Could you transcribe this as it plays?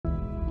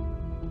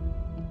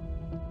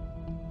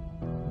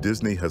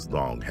Disney has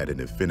long had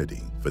an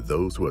affinity for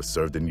those who have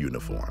served in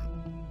uniform.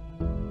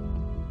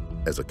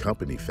 As a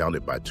company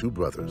founded by two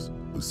brothers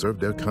who served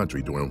their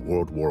country during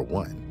World War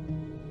I,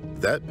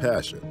 that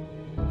passion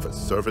for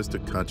service to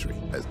country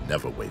has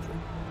never wavered.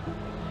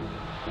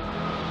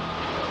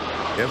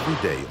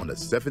 Every day on the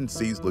Seven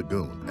Seas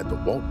Lagoon at the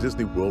Walt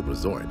Disney World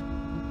Resort,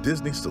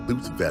 Disney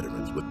salutes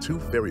veterans with two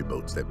ferry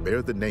boats that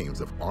bear the names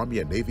of Army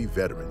and Navy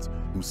veterans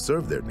who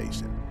served their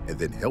nation and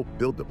then helped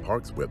build the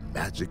parks where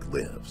magic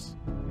lives.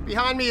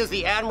 Behind me is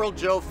the Admiral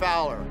Joe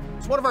Fowler.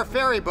 It's one of our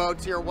ferry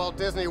boats here at Walt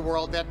Disney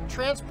World that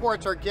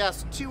transports our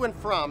guests to and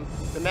from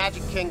the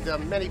Magic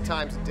Kingdom many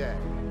times a day.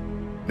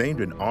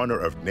 Named in honor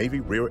of Navy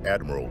Rear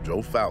Admiral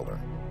Joe Fowler,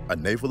 a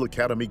Naval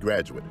Academy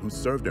graduate who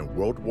served in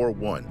World War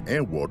I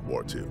and World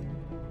War II.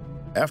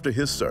 After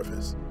his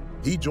service,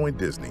 he joined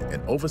Disney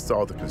and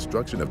oversaw the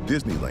construction of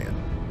Disneyland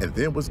and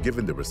then was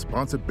given the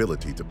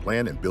responsibility to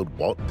plan and build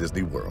Walt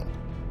Disney World.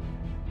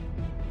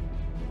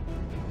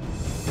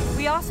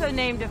 We also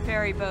named a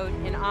ferry boat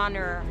in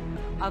honor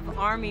of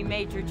Army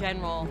Major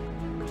General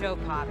Joe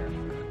Potter,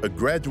 a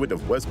graduate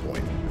of West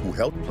Point who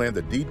helped plan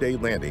the D-Day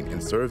landing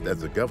and served as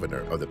the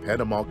governor of the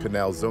Panama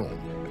Canal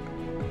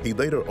Zone. He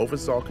later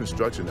oversaw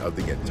construction of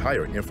the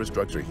entire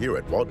infrastructure here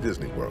at Walt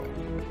Disney World.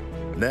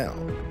 Now,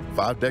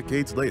 5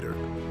 decades later,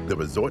 the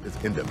resort is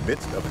in the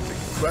midst of its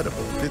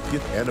incredible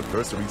 50th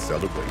anniversary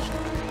celebration.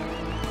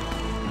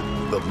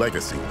 The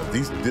legacy of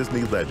these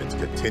Disney legends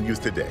continues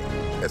today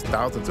as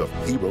thousands of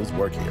heroes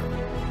work here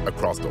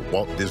across the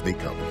Walt Disney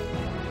Company.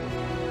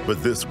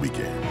 But this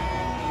weekend,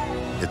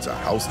 it's a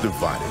house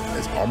divided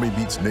as Army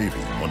meets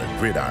Navy on a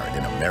gridiron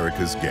in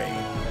America's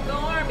game. Go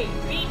Army,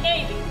 beat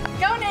Navy.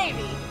 Go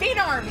Navy, beat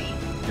Army.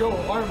 Go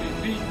Army,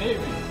 beat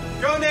Navy.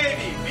 Go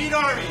Navy, beat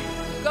Army.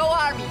 Go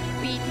Army,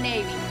 beat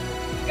Navy.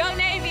 Go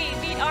Navy,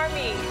 beat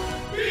Army.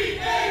 Beat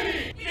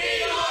Navy,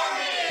 beat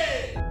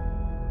Army!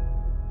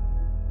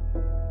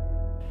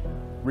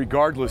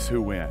 Regardless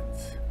who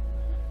wins,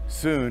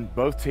 soon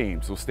both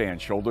teams will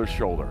stand shoulder to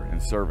shoulder in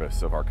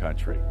service of our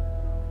country.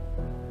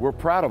 We're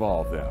proud of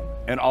all of them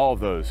and all of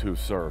those who've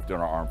served in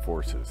our armed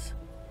forces.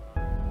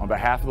 On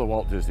behalf of the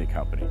Walt Disney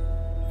Company,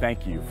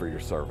 thank you for your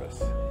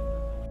service.